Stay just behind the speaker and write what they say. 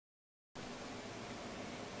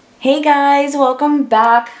Hey guys, welcome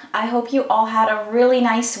back. I hope you all had a really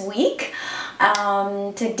nice week.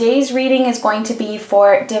 Today's reading is going to be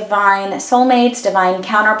for divine soulmates, divine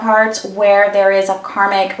counterparts, where there is a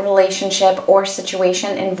karmic relationship or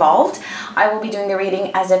situation involved. I will be doing the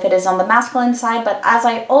reading as if it is on the masculine side, but as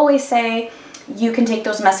I always say, you can take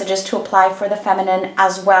those messages to apply for the feminine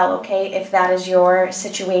as well, okay, if that is your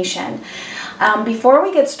situation. Before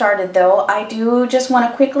we get started though, I do just want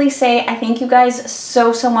to quickly say I thank you guys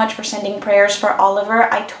so much for sending prayers for Oliver.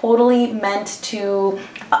 I totally meant to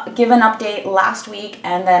give an update last week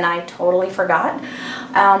and then I totally forgot.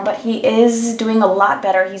 But he is doing a lot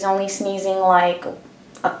better. He's only sneezing like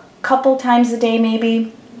a couple times a day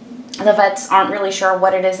maybe. The vets aren't really sure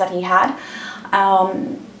what it is that he had.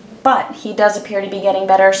 But he does appear to be getting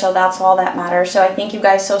better, so that's all that matters. So I thank you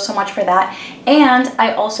guys so much for that. And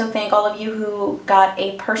I also thank all of you who got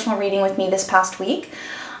a personal reading with me this past week.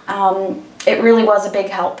 It really was a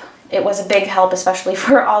big help. It was a big help, especially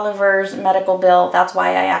for Oliver's medical bill. That's why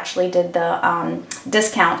I actually did the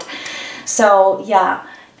discount. So yeah,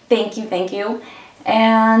 thank you.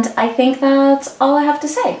 And I think that's all I have to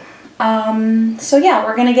say. So yeah,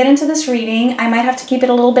 we're gonna get into this reading. I might have to keep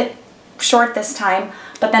it a little bit short this time.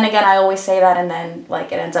 But then again, I always say that and then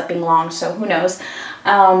like it ends up being long, so who knows.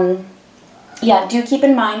 Yeah, do keep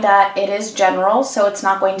in mind that it is general, so it's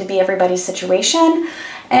not going to be everybody's situation.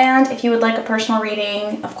 And if you would like a personal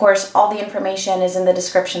reading, of course, all the information is in the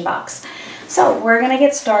description box. So we're going to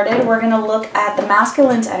get started. We're going to look at the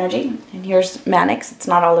masculine's energy. And here's Mannix, it's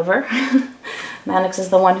not Oliver. Mannix is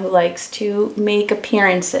the one who likes to make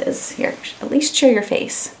appearances. Here, at least show your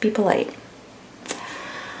face, be polite.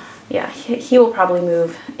 Yeah, he will probably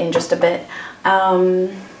move in just a bit.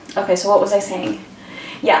 Okay, so what was I saying?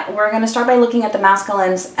 Yeah, we're going to start by looking at the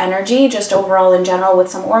masculine's energy, just overall in general with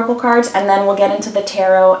some oracle cards, and then we'll get into the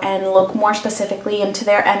tarot and look more specifically into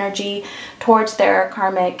their energy towards their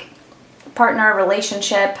karmic partner,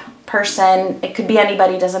 relationship, person. It could be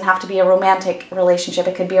anybody, doesn't have to be a romantic relationship.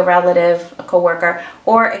 It could be a relative, a coworker,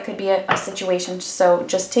 or it could be a situation. So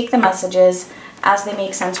just take the messages as they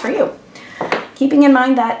make sense for you. Keeping in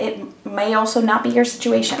mind that it may also not be your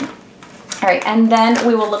situation. All right, and then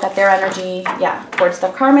we will look at their energy, yeah, towards the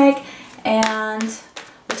karmic, and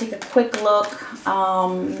we'll take a quick look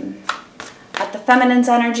at the feminine's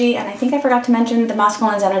energy, and I think I forgot to mention the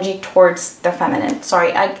masculine's energy towards the feminine.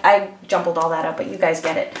 Sorry, I jumbled all that up, but you guys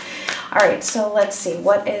get it. All right, so let's see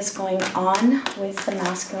what is going on with the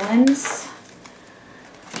masculines.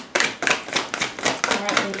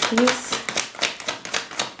 Currently, please.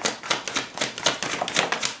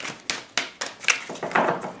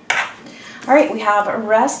 All right, we have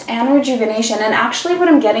rest and rejuvenation, and actually what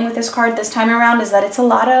I'm getting with this card this time around is that it's a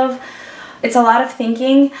lot of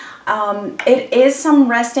thinking. It is some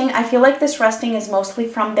resting. I feel like this resting is mostly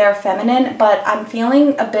from their feminine, but I'm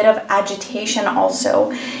feeling a bit of agitation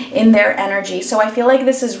also in their energy. So I feel like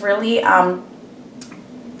this is really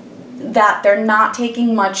that they're not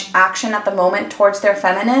taking much action at the moment towards their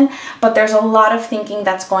feminine, but there's a lot of thinking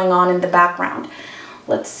that's going on in the background.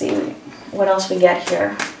 Let's see what else we get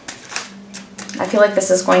here. I feel like this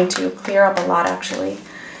is going to clear up a lot, actually.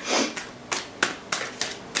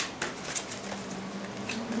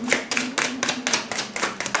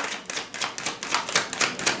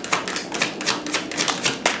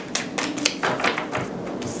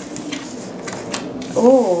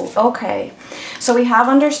 Oh, okay. So we have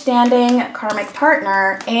understanding, karmic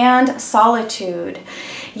partner, and solitude.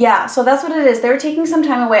 Yeah, so that's what it is. They're taking some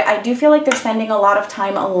time away. I do feel like they're spending a lot of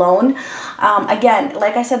time alone. Again,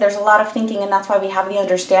 like I said, there's a lot of thinking, and that's why we have the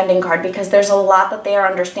understanding card, because there's a lot that they are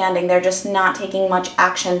understanding. They're just not taking much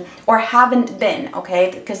action, or haven't been, okay?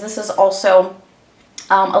 Because this is also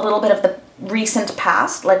a little bit of the recent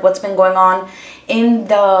past, like what's been going on in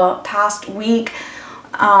the past week,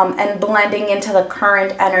 and blending into the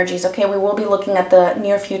current energies. Okay, we will be looking at the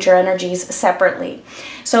near future energies separately.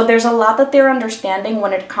 So there's a lot that they're understanding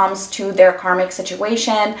when it comes to their karmic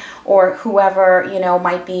situation, or whoever, you know,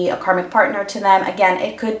 might be a karmic partner to them. Again,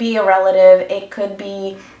 it could be a relative, it could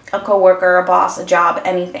be a coworker, a boss, a job,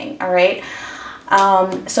 anything. All right.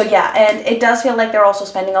 So yeah, and it does feel like they're also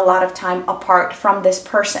spending a lot of time apart from this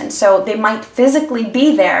person. So they might physically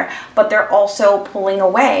be there, but they're also pulling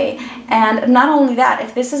away. And not only that,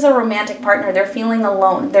 if this is a romantic partner, they're feeling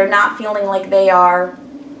alone. They're not feeling like they are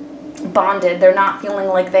bonded. They're not feeling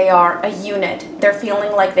like they are a unit. They're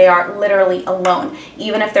feeling like they are literally alone.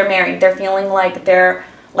 Even if they're married, they're feeling like they're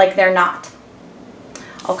not.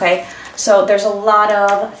 Okay, so there's a lot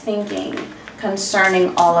of thinking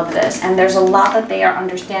concerning all of this, and there's a lot that they are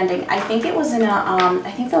understanding. I think it was in a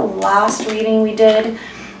I think the last reading we did,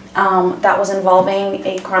 that was involving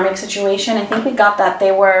a karmic situation. I think we got that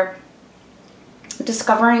they were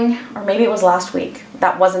discovering, or maybe it was last week,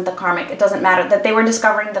 that wasn't the karmic, it doesn't matter, that they were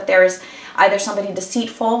discovering that there is either somebody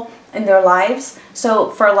deceitful in their lives.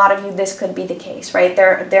 So for a lot of you, this could be the case, right?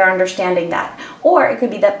 They're understanding that. Or it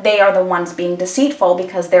could be that they are the ones being deceitful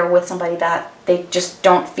because they're with somebody that they just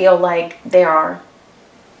don't feel like they are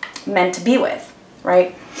meant to be with,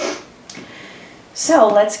 right? So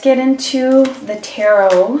let's get into the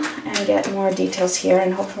tarot and get more details here,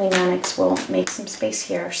 and hopefully Manix will make some space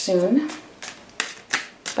here soon.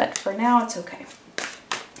 But for now, it's okay.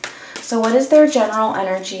 So what is their general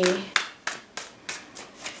energy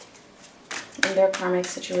in their karmic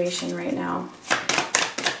situation right now?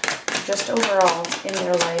 Just overall in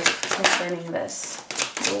their life concerning this.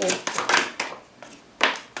 Ooh.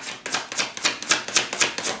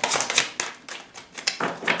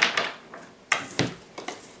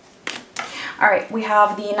 All right, we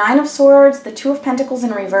have the Nine of Swords, the Two of Pentacles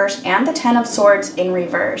in reverse, and the Ten of Swords in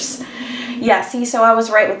reverse. Yeah, see, so I was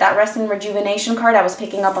right with that rest and rejuvenation card. I was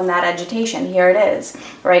picking up on that agitation. Here it is,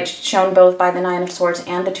 right? Shown both by the Nine of Swords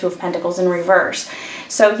and the Two of Pentacles in reverse.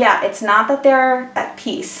 So yeah, it's not that they're at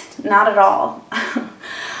peace. Not at all.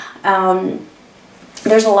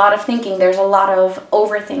 There's a lot of thinking. There's a lot of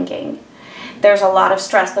overthinking. There's a lot of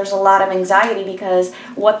stress. There's a lot of anxiety because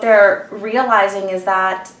what they're realizing is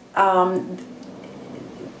that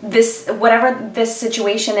whatever this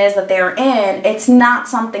situation is that they're in, it's not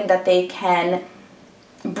something that they can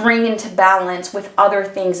bring into balance with other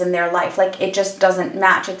things in their life. Like, it just doesn't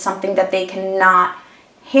match. It's something that they cannot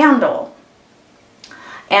handle.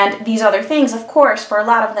 And these other things, of course, for a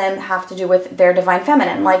lot of them have to do with their divine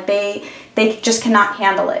feminine. Like, they just cannot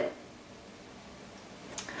handle it.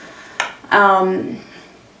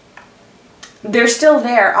 They're still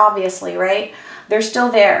there, obviously, right? They're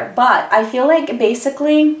still there, but I feel like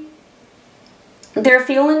basically they're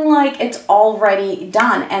feeling like it's already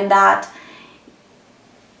done, and that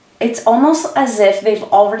it's almost as if they've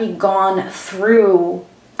already gone through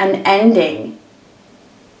an ending.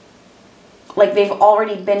 Like, they've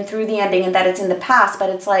already been through the ending and that it's in the past, but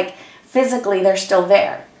it's like physically they're still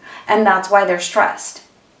there, and that's why they're stressed.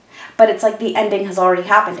 But it's like the ending has already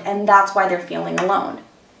happened, and that's why they're feeling alone.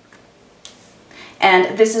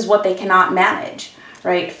 And this is what they cannot manage,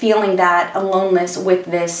 right? Feeling that aloneness with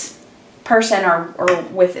this person or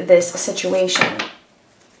with this situation.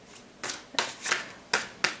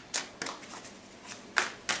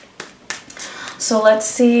 So let's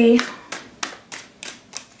see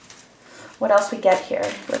what else we get here.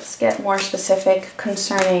 Let's get more specific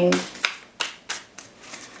concerning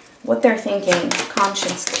what they're thinking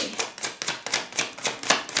consciously.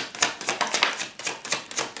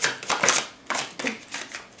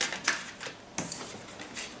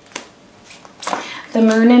 The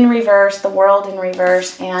Moon in reverse, the World in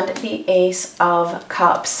reverse, and the Ace of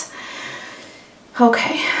Cups.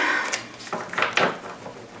 Okay.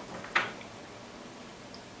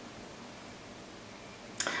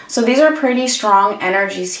 So these are pretty strong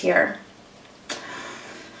energies here.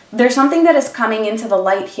 There's something that is coming into the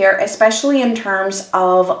light here, especially in terms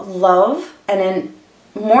of love, and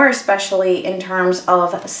more especially in terms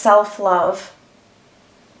of self-love.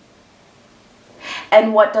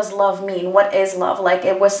 And what does love mean? What is love? Like,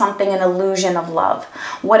 it was something, an illusion of love.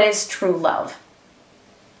 What is true love?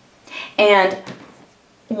 And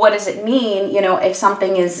what does it mean, you know, if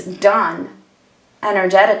something is done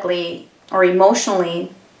energetically or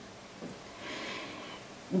emotionally,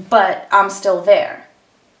 but I'm still there,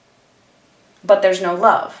 but there's no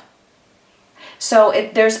love? So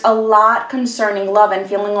there's a lot concerning love and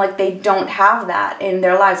feeling like they don't have that in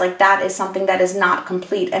their lives. Like, that is something that is not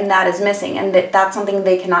complete and that is missing, and that's something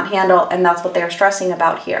they cannot handle, and that's what they're stressing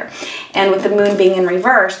about here. And with the Moon being in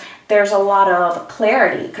reverse, there's a lot of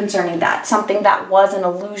clarity concerning that. Something that was an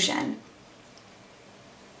illusion.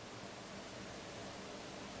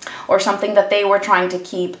 Or something that they were trying to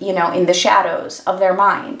keep, you know, in the shadows of their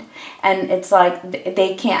mind. And it's like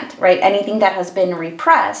they can't, right? Anything that has been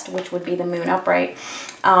repressed, which would be the Moon upright,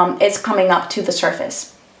 is coming up to the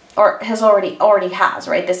surface. Or has already has,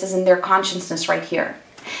 right? This is in their consciousness right here.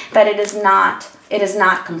 That it is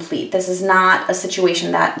not complete. This is not a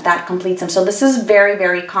situation that completes them. So this is very,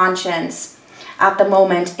 very conscious at the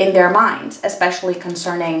moment in their minds, especially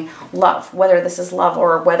concerning love, whether this is love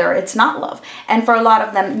or whether it's not love. And for a lot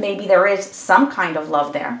of them, maybe there is some kind of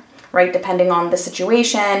love there, right? Depending on the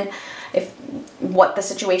situation, what the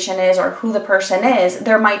situation is or who the person is,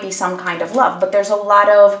 there might be some kind of love, but there's a lot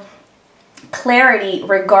of clarity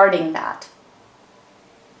regarding that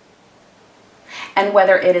and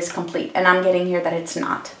whether it is complete. And I'm getting here that it's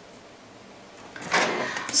not.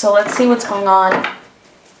 So let's see what's going on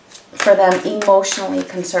for them emotionally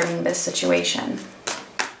concerning this situation.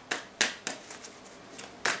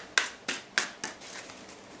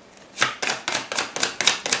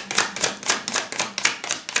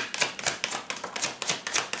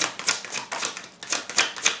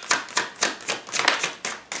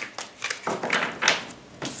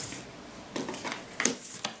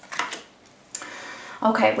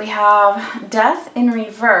 Okay, we have Death in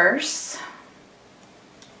reverse,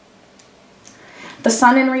 the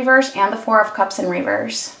Sun in reverse, and the Four of Cups in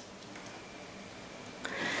reverse.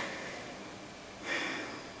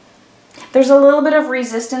 There's a little bit of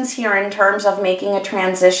resistance here in terms of making a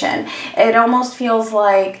transition. It almost feels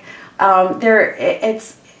like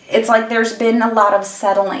it's like there's been a lot of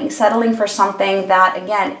settling for something that,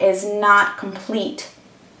 again, is not complete,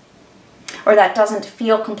 or that doesn't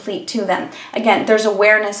feel complete to them. Again, there's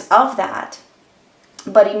awareness of that,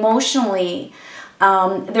 but emotionally,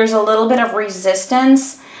 there's a little bit of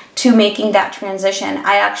resistance to making that transition.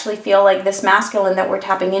 I actually feel like this masculine that we're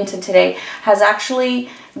tapping into today has actually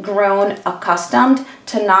grown accustomed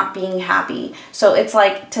to not being happy. So it's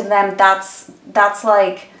like, to them, that's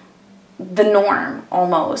like the norm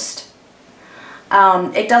almost.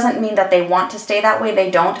 It doesn't mean that they want to stay that way.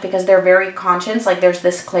 They don't, because they're very conscious. Like, there's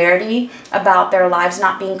this clarity about their lives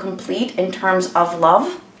not being complete in terms of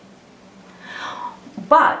love.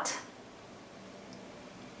 But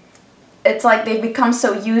it's like they've become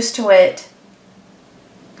so used to it,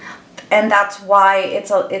 and that's why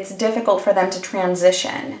it's difficult for them to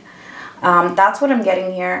transition. That's what I'm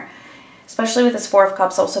getting here, especially with this Four of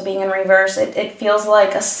Cups also being in reverse. It feels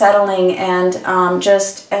like a settling and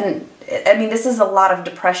I mean, this is a lot of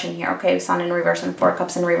depression here, okay? Sun in reverse and Four of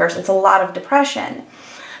Cups in reverse. It's a lot of depression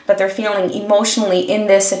that they're feeling emotionally in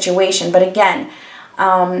this situation. But again,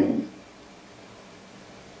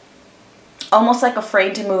 almost like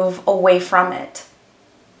afraid to move away from it.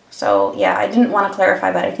 So yeah, I didn't want to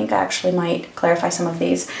clarify, but I think I actually might clarify some of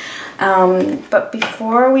these. But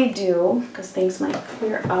before we do, because things might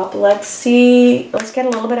clear up, let's get a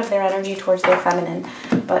little bit of their energy towards their feminine.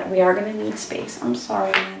 But we are going to need space. I'm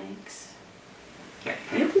sorry, Manix. Here,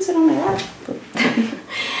 you can sit on my lap.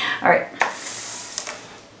 All right.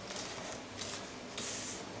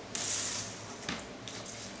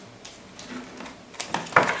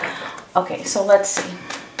 Okay, so let's see.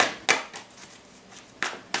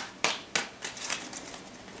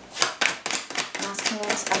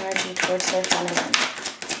 Masculine's energy towards their feminine.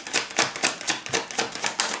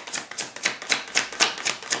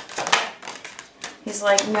 He's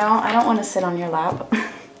like, no, I don't want to sit on your lap.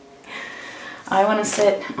 I want to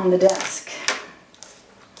sit on the desk.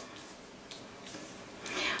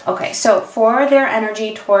 Okay, so for their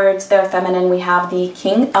energy towards their feminine, we have the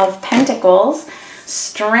King of Pentacles,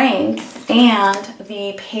 Strength, and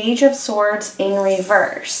the Page of Swords in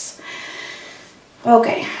reverse.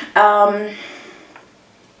 Okay.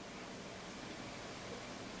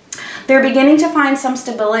 They're beginning to find some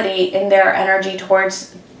stability in their energy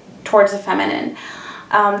towards the feminine.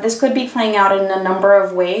 This could be playing out in a number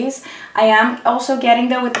of ways. I am also getting,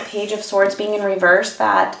 though, with the Page of Swords being in reverse,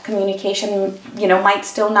 that communication, you know, might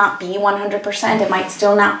still not be 100%. It might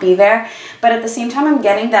still not be there. But at the same time, I'm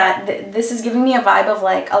getting that this is giving me a vibe of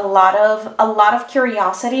like a lot of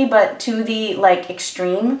curiosity, but to the like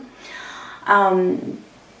extreme. A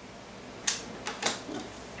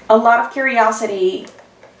lot of curiosity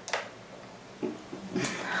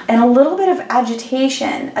and a little bit of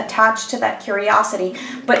agitation attached to that curiosity,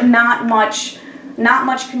 but not much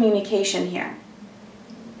communication here.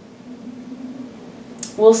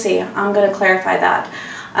 We'll see. I'm going to clarify that.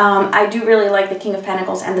 I do really like the King of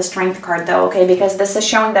Pentacles and the Strength card, though, okay, because this is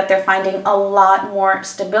showing that they're finding a lot more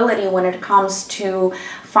stability when it comes to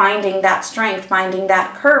finding that strength, finding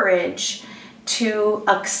that courage to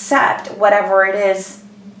accept whatever it is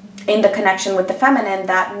in the connection with the feminine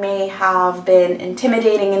that may have been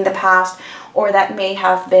intimidating in the past, or that may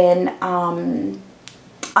have been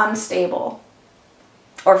unstable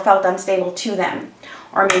or felt unstable to them,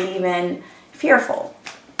 or maybe even fearful.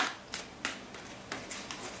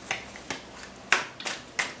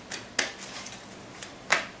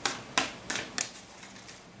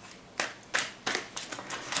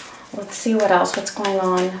 Let's see what else, what's going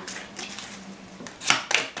on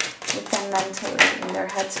with them mentally in their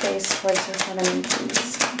headspace towards their feminine,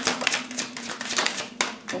 please.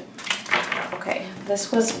 Okay,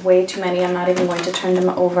 this was way too many. I'm not even going to turn them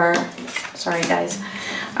over. Sorry, guys.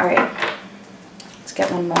 All right, let's get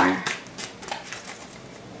one more.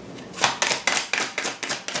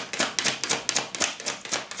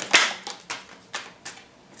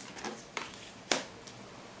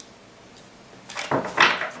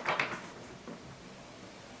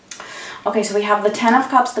 Okay, so we have the Ten of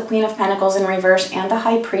Cups, the Queen of Pentacles in reverse, and the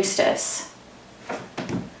High Priestess.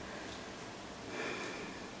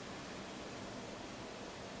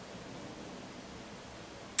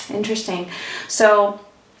 Interesting. So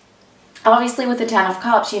obviously with the Ten of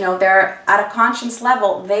Cups, you know, they're at a conscious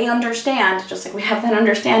level. They understand, just like we have that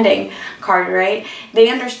understanding card, right?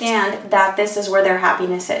 They understand that this is where their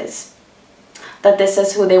happiness is. That this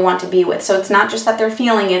is who they want to be with. So it's not just that they're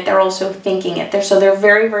feeling it, they're also thinking it. So they're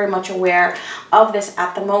very, very much aware of this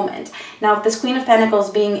at the moment. Now, with this Queen of Pentacles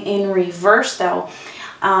being in reverse, though,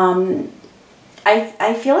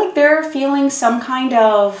 I feel like they're feeling some kind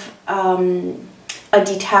of a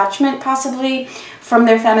detachment, possibly, from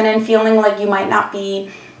their feminine, feeling like you might not be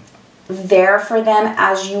there for them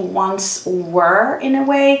as you once were, in a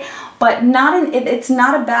way. But it's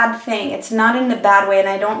not a bad thing. It's not in a bad way. And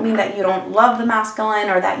I don't mean that you don't love the masculine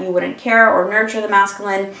or that you wouldn't care or nurture the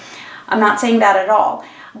masculine. I'm not saying that at all.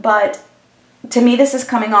 But to me, this is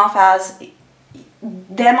coming off as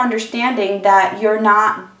them understanding that you're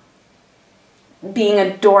not being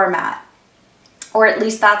a doormat. Or at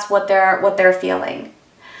least that's what they're feeling.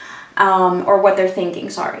 Or what they're thinking,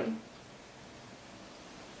 sorry.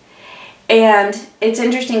 And it's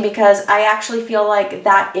interesting because I actually feel like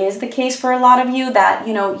that is the case for a lot of you, that,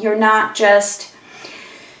 you know, you're not just,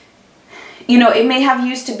 you know, it may have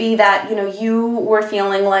used to be that, you know, you were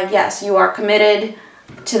feeling like, yes, you are committed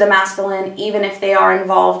to the masculine, even if they are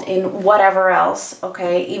involved in whatever else,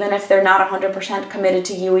 okay? Even if they're not 100% committed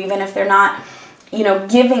to you, even if they're not, you know,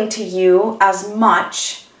 giving to you as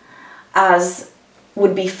much as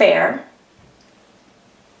would be fair.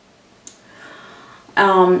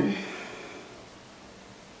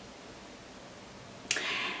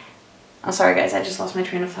 I'm sorry guys, I just lost my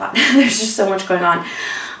train of thought. There's just so much going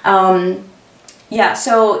on. Yeah,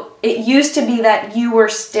 so it used to be that you were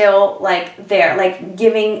still like there, like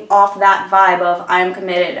giving off that vibe of I am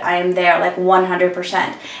committed, I am there, like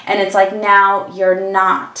 100%. And it's like now you're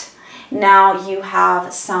not. Now you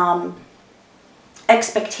have some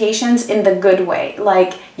expectations in the good way.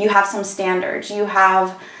 Like you have some standards, you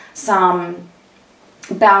have some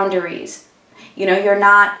boundaries. You know, you're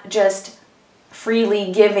not just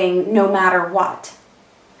freely giving no matter what.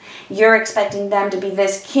 You're expecting them to be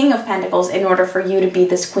this King of Pentacles in order for you to be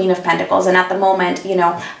this Queen of Pentacles. And at the moment, you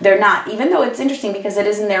know, they're not. Even though it's interesting because it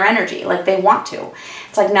is in their energy, like they want to.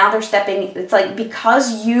 It's like now they're stepping, it's like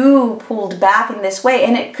because you pulled back in this way,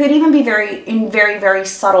 and it could even be in very, very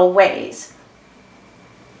subtle ways.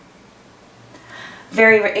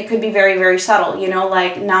 It could be very, very subtle, you know,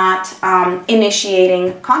 like not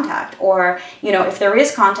initiating contact, or, you know, if there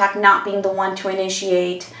is contact, not being the one to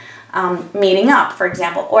initiate meeting up, for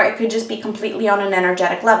example. Or it could just be completely on an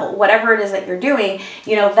energetic level. Whatever it is that you're doing,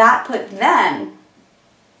 you know, that put them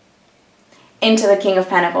into the King of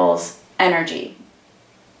Pentacles energy,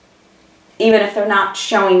 even if they're not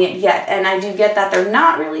showing it yet. And I do get that they're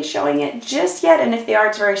not really showing it just yet, and if they are,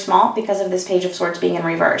 it's very small because of this Page of Swords being in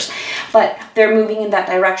reverse. But they're moving in that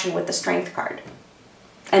direction with the Strength card.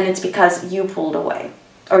 And it's because you pulled away,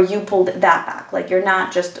 or you pulled that back. Like you're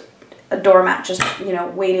not just a doormat, just, you know,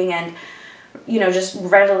 waiting and, you know, just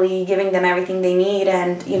readily giving them everything they need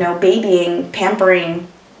and, you know, babying, pampering,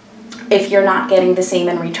 if you're not getting the same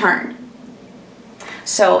in return.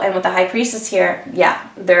 So, and with the High Priestess here, yeah,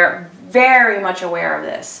 they're very much aware of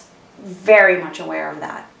this. Very much aware of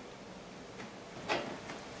that.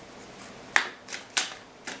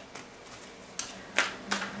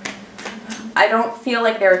 I don't feel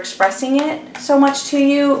like they're expressing it so much to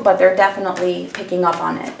you, but they're definitely picking up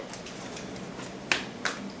on it.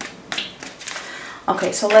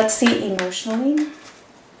 Okay, so let's see emotionally.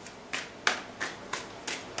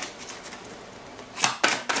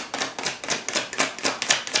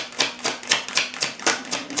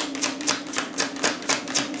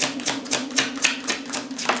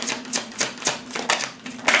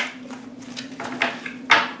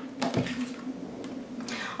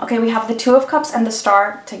 Okay, we have the Two of Cups and the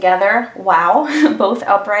Star together. Wow, both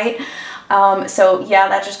upright. So yeah,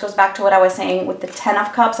 that just goes back to what I was saying with the Ten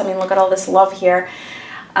of Cups. I mean, look at all this love here.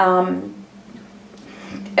 I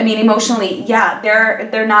mean, emotionally, yeah,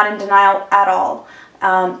 they're not in denial at all.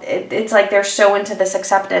 It's like they're so into this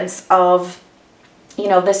acceptance of, you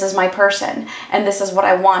know, this is my person and this is what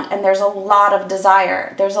I want. And there's a lot of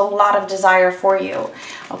desire. There's a lot of desire for you,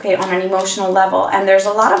 okay, on an emotional level. And there's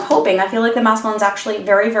a lot of hoping. I feel like the masculine is actually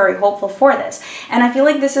very, very hopeful for this. And I feel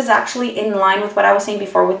like this is actually in line with what I was saying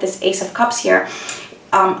before with this Ace of Cups here.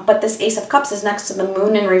 But this Ace of Cups is next to the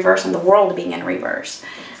Moon in reverse and the World being in reverse.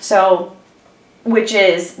 So, which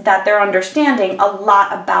is that they're understanding a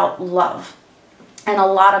lot about love and a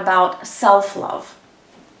lot about self-love.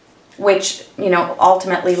 which, you know,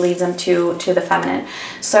 ultimately leads them to the feminine.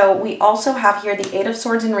 So we also have here the Eight of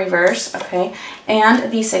Swords in reverse, okay,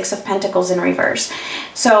 and the Six of Pentacles in reverse.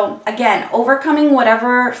 So again, overcoming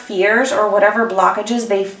whatever fears or whatever blockages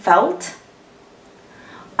they felt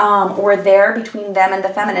were there between them and the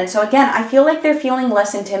feminine. So again, I feel like they're feeling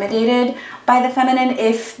less intimidated by the feminine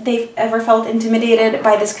if they've ever felt intimidated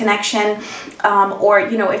by this connection, or,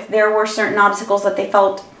 you know, if there were certain obstacles that they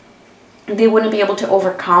felt they wouldn't be able to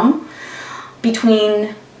overcome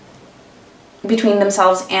between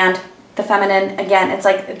themselves and the feminine. Again, it's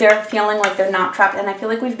like they're feeling like they're not trapped. And I feel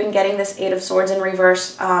like we've been getting this Eight of Swords in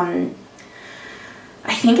reverse.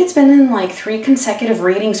 I think it's been in like 3 consecutive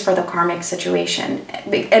readings for the karmic situation.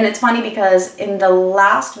 And it's funny because in the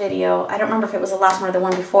last video, I don't remember if it was the last one or the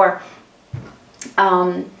one before,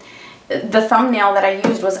 the thumbnail that I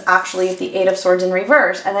used was actually the Eight of Swords in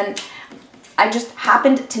reverse. And then I just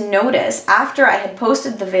happened to notice after I had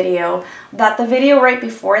posted the video that the video right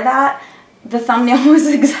before that, the thumbnail was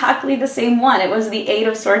exactly the same one. It was the Eight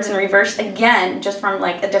of Swords in reverse again, just from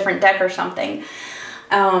like a different deck or something.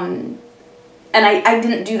 And I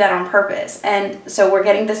didn't do that on purpose. And so we're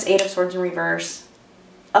getting this Eight of Swords in reverse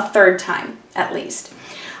a 3rd time at least.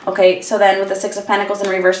 Okay, so then with the Six of Pentacles in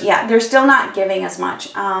reverse, yeah, they're still not giving as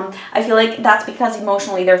much. I feel like that's because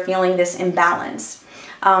emotionally they're feeling this imbalance.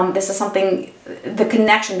 This is something, the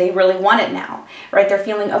connection, they really want it now, right? They're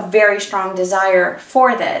feeling a very strong desire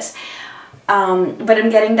for this. But I'm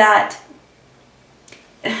getting that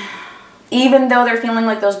even though they're feeling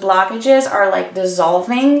like those blockages are like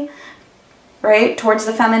dissolving, right, towards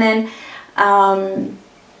the feminine,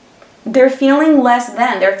 they're feeling less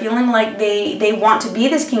than. They're feeling like they want to be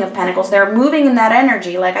this King of Pentacles. They're moving in that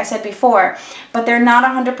energy, like I said before, but they're not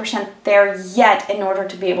 100% there yet in order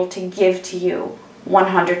to be able to give to you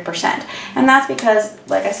 100%. And that's because,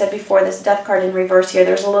 like I said before, this Death card in reverse here,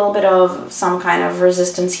 there's a little bit of some kind of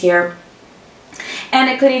resistance here. And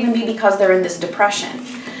it could even be because they're in this depression.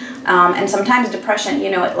 And sometimes depression,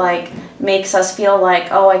 you know, it like makes us feel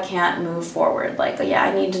like, oh, I can't move forward. Like, yeah,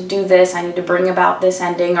 I need to do this. I need to bring about this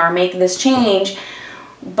ending or make this change.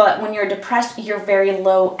 But when you're depressed, you're very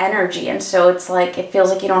low energy. And so it's like, it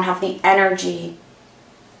feels like you don't have the energy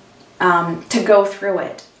to go through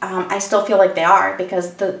it. I still feel like they are,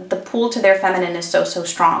 because the pull to their feminine is so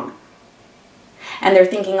strong. And they're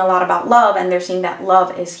thinking a lot about love, and they're seeing that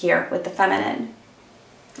love is here with the feminine.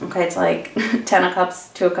 Okay, it's like 10 of Cups,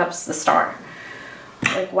 2 of Cups, the Star.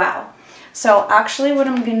 Like, wow. So actually what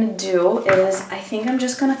I'm going to do is, I think I'm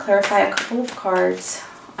just going to clarify a couple of cards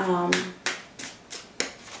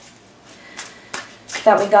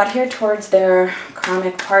that we got here towards their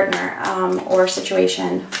karmic partner or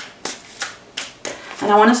situation.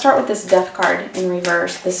 And I want to start with this Death card in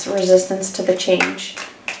reverse, this resistance to the change,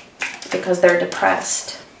 because they're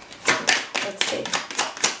depressed. Let's see.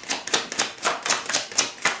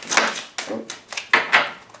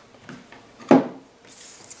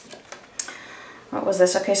 What was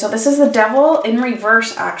this? Okay, so this is the Devil in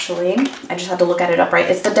reverse, actually. I just had to look at it upright.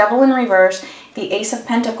 It's the Devil in reverse, the Ace of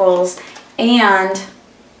Pentacles, and,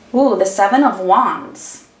 ooh, the Seven of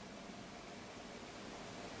Wands.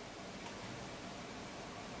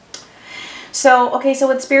 So, okay, so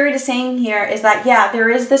what Spirit is saying here is that, yeah, there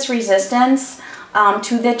is this resistance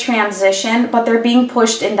to the transition, but they're being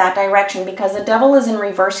pushed in that direction because the Devil is in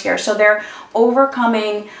reverse here. So they're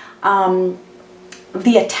overcoming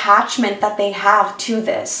the attachment that they have to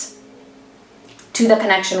this, to the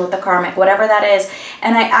connection with the karmic, whatever that is.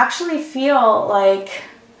 And I actually feel like,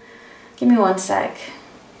 give me one sec.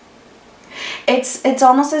 It's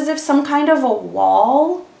almost as if some kind of a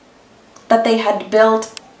wall that they had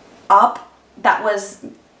built up that was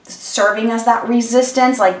serving as that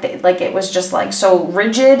resistance, like it was just like so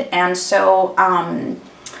rigid and so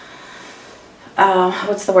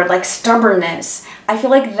what's the word, like stubbornness. I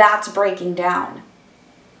feel like that's breaking down.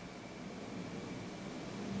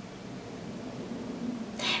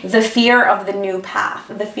 The fear of the new path,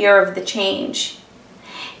 the fear of the change,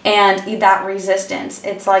 and that resistance.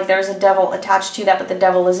 It's like there's a devil attached to that, but the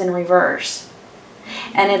devil is in reverse.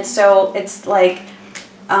 And it's like,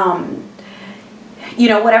 you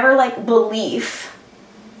know, whatever like belief.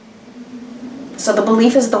 So the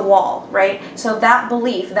belief is the wall, right? So that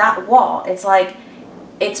belief, that wall, it's like,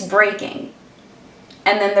 it's breaking.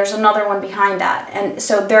 And then there's another one behind that. And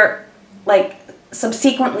so they're like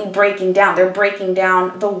subsequently breaking down. They're breaking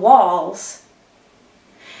down the walls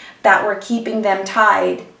that were keeping them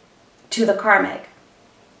tied to the karmic.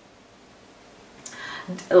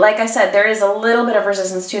 Like I said, there is a little bit of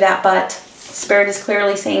resistance to that, but Spirit is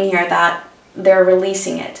clearly saying here that they're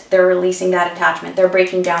releasing it. They're releasing that attachment. They're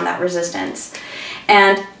breaking down that resistance.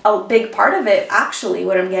 And a big part of it, actually,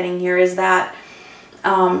 what I'm getting here is that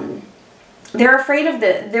they're afraid of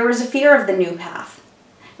there was a fear of the new path,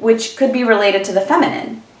 which could be related to the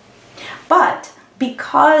feminine. But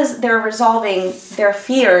because they're resolving their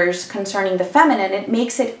fears concerning the feminine, it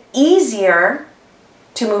makes it easier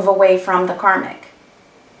to move away from the karmic.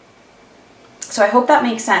 So I hope that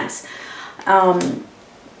makes sense.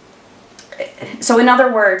 So in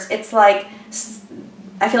other words, it's like,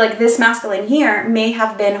 I feel like this masculine here may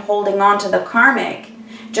have been holding on to the karmic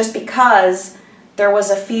just because there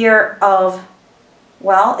was a fear of,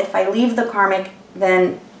 well, if I leave the karmic,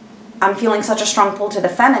 then I'm feeling such a strong pull to the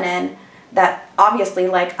feminine that obviously,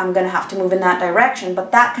 like, I'm going to have to move in that direction.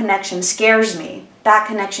 But that connection scares me. That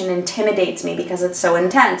connection intimidates me because it's so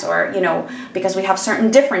intense, or, you know, because we have certain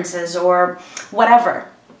differences or whatever.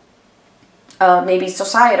 Maybe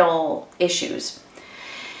societal issues.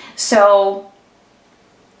 So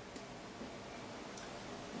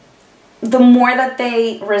the more that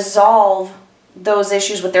they resolve those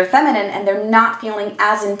issues with their feminine and they're not feeling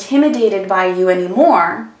as intimidated by you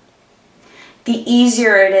anymore, the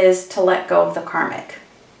easier it is to let go of the karmic.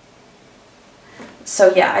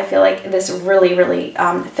 So yeah, I feel like this really, really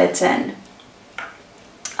fits in.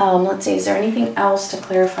 Let's see, is there anything else to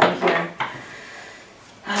clarify here?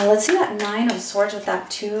 Let's see that 9 of Swords with that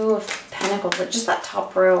 2 of Pentacles, just that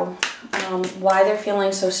top row. Why they're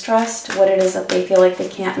feeling so stressed, what it is that they feel like they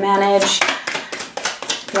can't manage,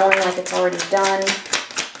 feeling like it's already done.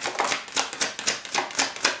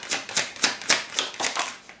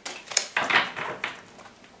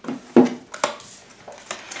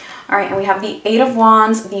 All right, and we have the 8 of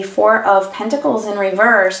Wands, the 4 of Pentacles in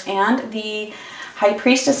reverse, and the High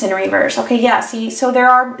Priestess in reverse. Okay, yeah, see, so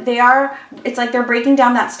it's like they're breaking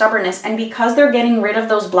down that stubbornness, and because they're getting rid of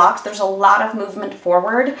those blocks, there's a lot of movement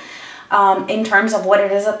forward in terms of what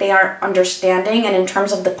it is that they are understanding, and in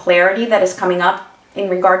terms of the clarity that is coming up in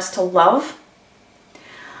regards to love.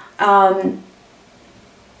 That's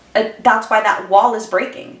why that wall is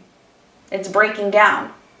breaking. It's breaking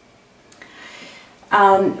down.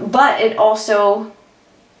 But it also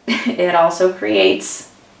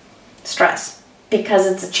creates stress because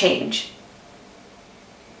it's a change.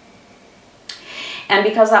 And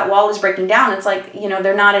because that wall is breaking down, it's like, you know,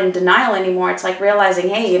 they're not in denial anymore. It's like realizing,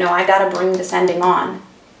 hey, you know, I got to bring this ending on.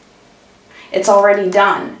 It's already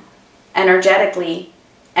done energetically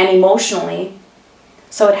and emotionally.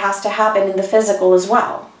 So it has to happen in the physical as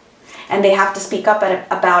well. And they have to speak up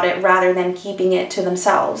about it rather than keeping it to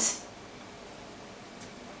themselves.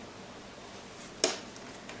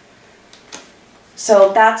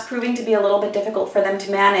 So that's proving to be a little bit difficult for them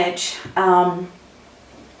to manage.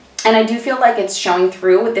 And I do feel like it's showing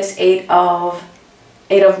through with this 8 of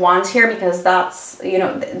Wands here, because that's, you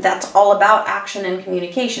know, that's all about action and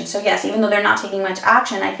communication. So yes, even though they're not taking much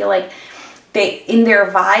action, I feel like in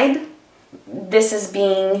their vibe, this is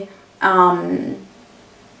being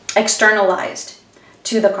externalized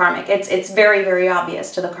to the karmic. It's very, very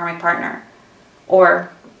obvious to the karmic partner,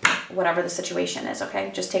 or whatever the situation is,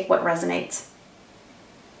 okay? Just take what resonates.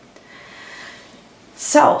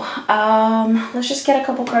 So, let's just get a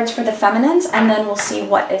couple cards for the feminines, and then we'll see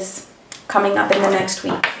what is coming up in the next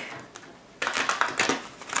week.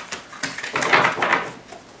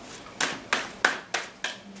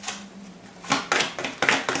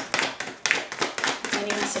 Any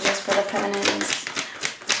messages for the feminines?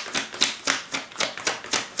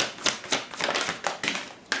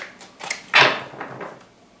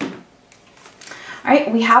 All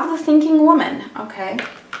right, we have the thinking woman, okay?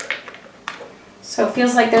 So it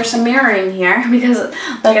feels like there's some mirroring here, because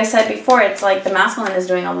like I said before, it's like the masculine is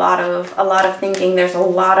doing a lot of thinking. There's a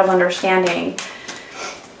lot of understanding.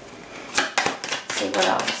 Let's see what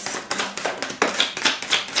else.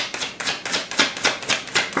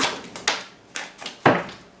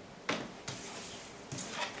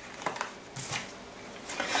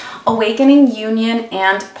 Awakening, union,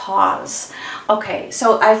 and pause. Okay,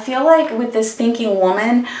 so I feel like with this thinking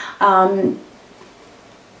woman,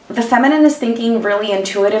 the feminine is thinking really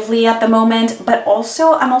intuitively at the moment, but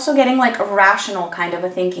also I'm also getting like a rational kind of a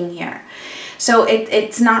thinking here. So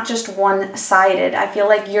it's not just one-sided. I feel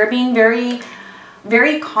like you're being very,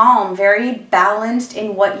 very calm, very balanced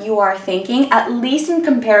in what you are thinking, at least in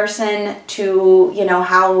comparison to, you know,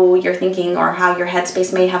 how you're thinking or how your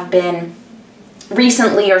headspace may have been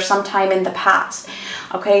recently or sometime in the past.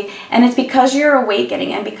 Okay, and it's because you're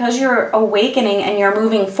awakening, and because you're awakening and you're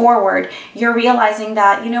moving forward, you're realizing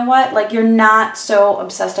that, you know what, like, you're not so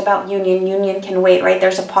obsessed about union. Union can wait, right?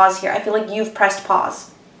 There's a pause here. I feel like you've pressed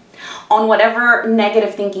pause on whatever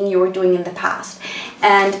negative thinking you were doing in the past,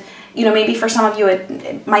 and You know, maybe for some of you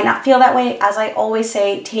it might not feel that way. As I always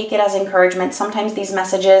say, take it as encouragement. Sometimes these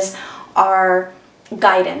messages are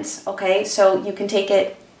guidance, okay? So you can take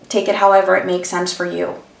it however it makes sense for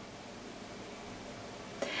you.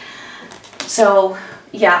 So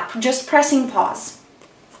yeah, just pressing pause.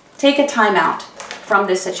 Take a time out from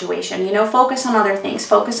this situation. You know, focus on other things.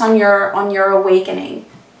 Focus on your awakening,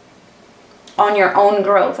 on your own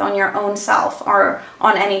growth, on your own self, or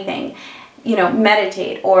on anything. You know,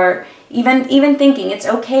 meditate, or even thinking. It's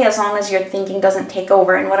okay as long as your thinking doesn't take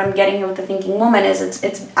over. And what I'm getting here with the thinking woman is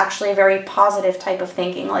it's actually a very positive type of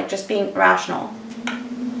thinking, like just being rational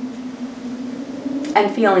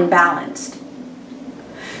and feeling balanced.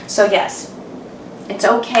 So yes, it's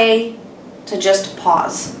okay to just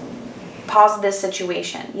pause this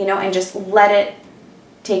situation, you know, and just let it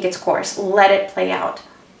take its course, let it play out.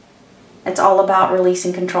 It's all about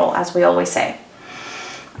releasing control, as we always say.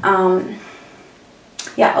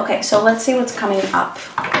 Yeah, okay, so let's see what's coming up.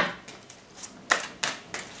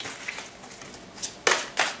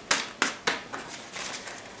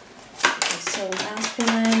 Okay, so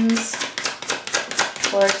masculines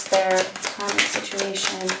towards their karmic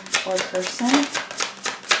situation or person.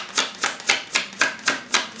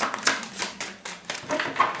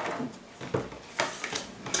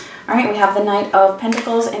 All right, we have the Knight of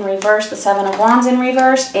Pentacles in reverse, the Seven of Wands in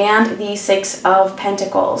reverse, and the Six of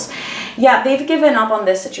Pentacles. Yeah, they've given up on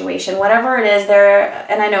this situation. Whatever it is,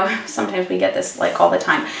 and I know sometimes we get this like all the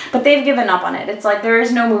time, but they've given up on it. It's like there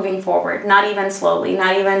is no moving forward, not even slowly,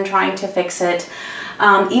 not even trying to fix it.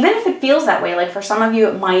 Even if it feels that way, like for some of you,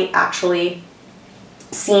 it might actually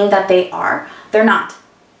seem that they're not.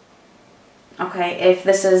 Okay, if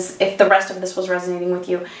the rest of this was resonating with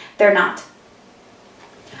you, they're not.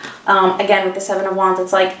 Again, with the Seven of Wands,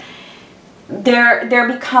 it's like they're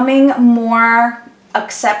becoming more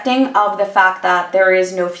accepting of the fact that there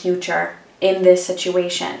is no future in this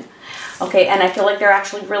situation. Okay, and I feel like they're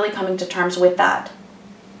actually really coming to terms with that.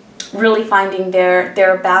 Really finding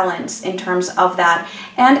their balance in terms of that.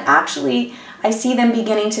 And actually, I see them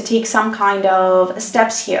beginning to take some kind of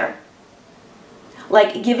steps here.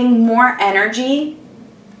 Like giving more energy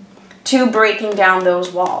to breaking down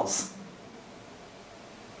those walls,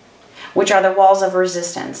 which are the walls of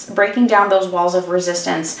resistance, breaking down those walls of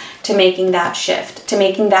resistance to making that shift, to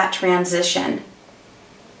making that transition.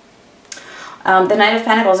 The Knight of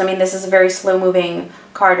Pentacles, I mean, this is a very slow moving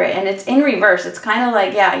card, right? And it's in reverse. It's kind of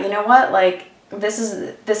like, yeah, you know what? Like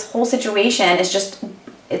this whole situation is just,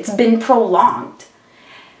 it's been prolonged.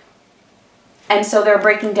 And so they're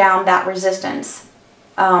breaking down that resistance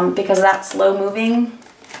because that slow moving,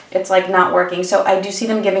 it's like not working. So I do see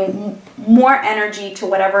them giving more energy to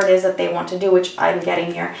whatever it is that they want to do, which I'm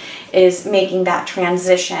getting here is making that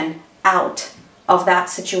transition out of that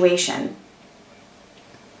situation.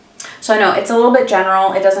 So I know it's a little bit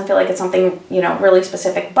general. It doesn't feel like it's something, you know, really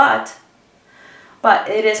specific, but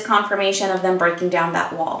it is confirmation of them breaking down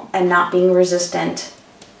that wall and not being resistant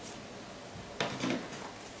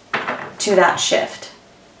to that shift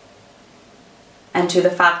and to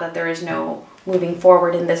the fact that there is no moving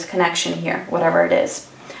forward in this connection here, whatever it is.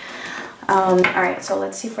 All right, so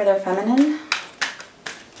let's see for their feminine.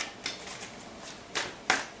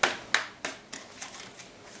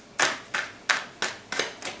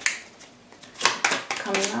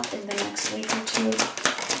 Coming up in the next week or two.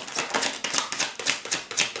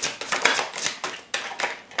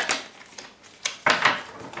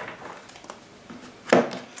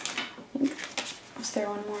 Was there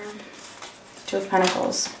one more? Two of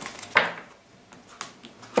Pentacles.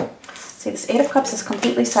 See, this Eight of Cups is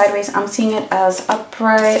completely sideways. I'm seeing it as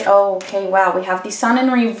upright. Oh, okay, wow. We have the Sun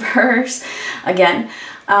in reverse again.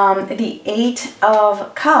 The Eight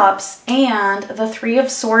of Cups and the Three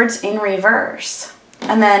of Swords in reverse.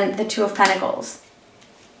 And then the Two of Pentacles.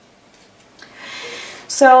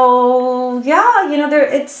 So, yeah, you know,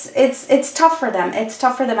 it's tough for them. It's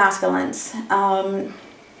tough for the masculines.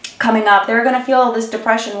 Coming up, they're going to feel this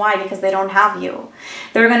depression. Why? Because they don't have you.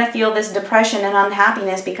 They're going to feel this depression and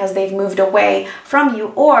unhappiness because they've moved away from you,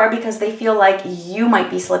 or because they feel like you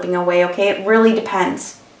might be slipping away, okay? It really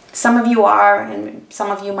depends. Some of you are, and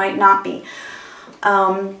some of you might not be.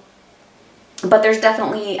 But there's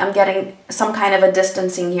definitely, I'm getting some kind of a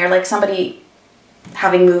distancing here, like somebody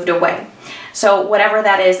having moved away. So whatever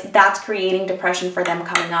that is, that's creating depression for them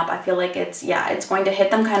coming up. I feel like it's, yeah, it's going to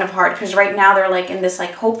hit them kind of hard because right now they're like in this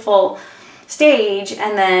like hopeful stage,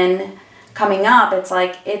 and then coming up, it's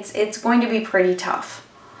like, it's going to be pretty tough.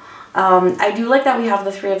 I do like that we have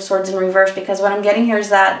the Three of Swords in reverse, because what I'm getting here is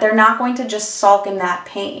that they're not going to just sulk in that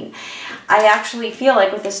pain. I actually feel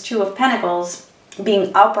like with this Two of Pentacles,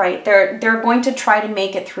 being upright. They're going to try to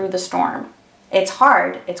make it through the storm. It's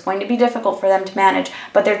hard. It's going to be difficult for them to manage,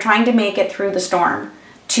 but they're trying to make it through the storm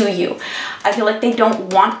to you. I feel like they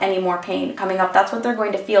don't want any more pain coming up. That's what they're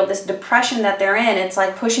going to feel. This depression that they're in, it's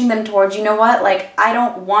like pushing them towards, you know what? Like, I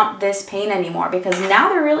don't want this pain anymore, because now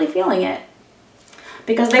they're really feeling it.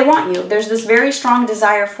 Because they want you. There's this very strong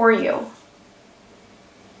desire for you.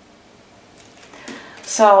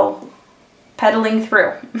 So, pedaling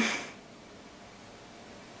through.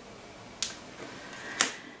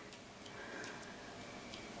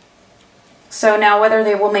 So now whether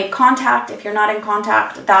they will make contact, if you're not in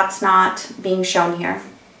contact, that's not being shown here.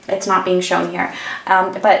 It's not being shown here.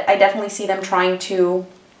 But I definitely see them trying to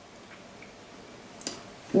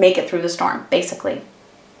make it through the storm, basically,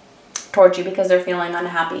 towards you, because they're feeling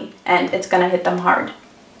unhappy and it's going to hit them hard.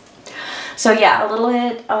 So yeah, a little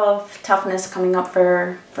bit of toughness coming up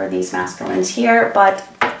for these masculines here, but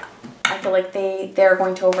I feel like they're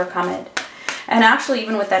going to overcome it. And actually,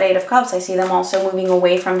 even with that Eight of Cups, I see them also moving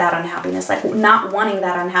away from that unhappiness, like not wanting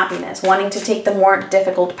that unhappiness, wanting to take the more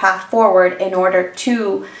difficult path forward in order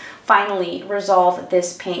to finally resolve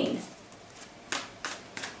this pain.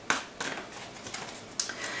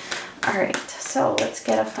 All right, so let's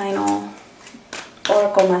get a final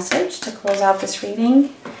oracle message to close out this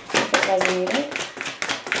reading, if it resonated.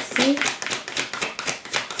 Let's see.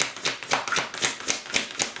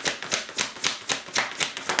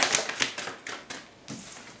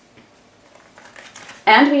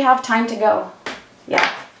 And we have time to go.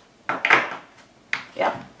 Yeah.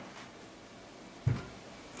 Yep.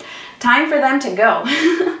 Time for them to go.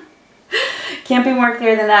 Can't be more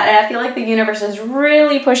clear than that. And I feel like the universe is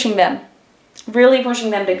really pushing them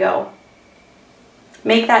to go.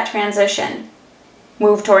 Make that transition.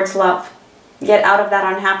 Move towards love. Get out of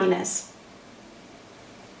that unhappiness.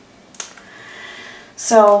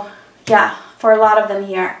 So, yeah, for a lot of them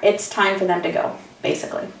here, it's time for them to go,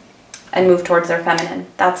 basically, and move towards their feminine.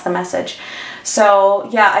 That's the message. So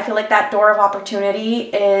yeah, I feel like that door of opportunity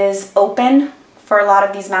is open for a lot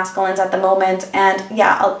of these masculines at the moment. And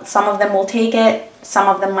yeah, some of them will take it, some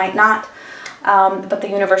of them might not. But the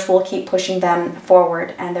universe will keep pushing them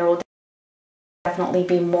forward, and there will definitely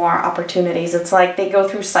be more opportunities. It's like they go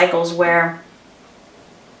through cycles where,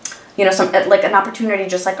 you know, like an opportunity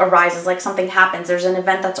just like arises, like something happens. There's an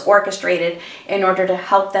event that's orchestrated in order to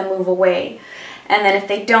help them move away. And then if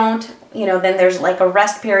they don't, you know, then there's like a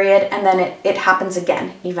rest period, and then it happens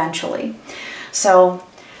again eventually. So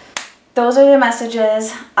those are the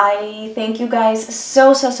messages. I thank you guys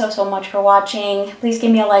so much for watching. Please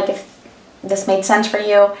give me a like if this made sense for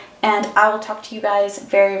you, and I will talk to you guys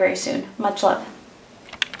very soon. Much love.